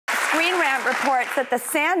Screen Rant reports that the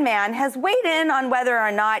Sandman has weighed in on whether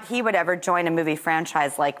or not he would ever join a movie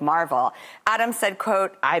franchise like Marvel. Adam said,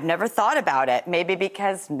 quote, "I've never thought about it, maybe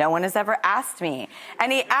because no one has ever asked me."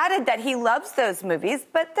 And he added that he loves those movies,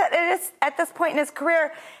 but that at this point in his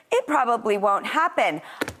career, it probably won't happen.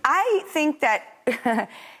 I think that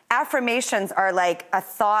affirmations are like a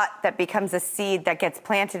thought that becomes a seed that gets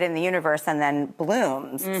planted in the universe and then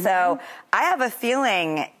blooms. Mm-hmm. So I have a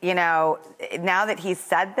feeling, you know, now that he's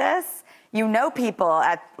said this, you know, people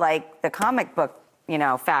at like the comic book, you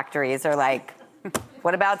know, factories are like,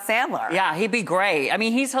 what about Sandler? Yeah, he'd be great. I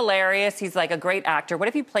mean, he's hilarious. He's like a great actor. What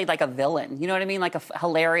if he played like a villain? You know what I mean? Like a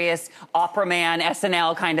hilarious opera man,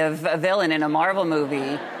 SNL kind of a villain in a Marvel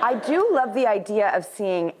movie. I do love the idea of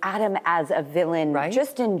seeing Adam as a villain, right?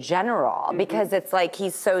 Just in general, because it's like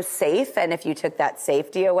he's so safe, and if you took that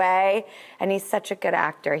safety away, and he's such a good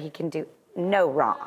actor, he can do no wrong.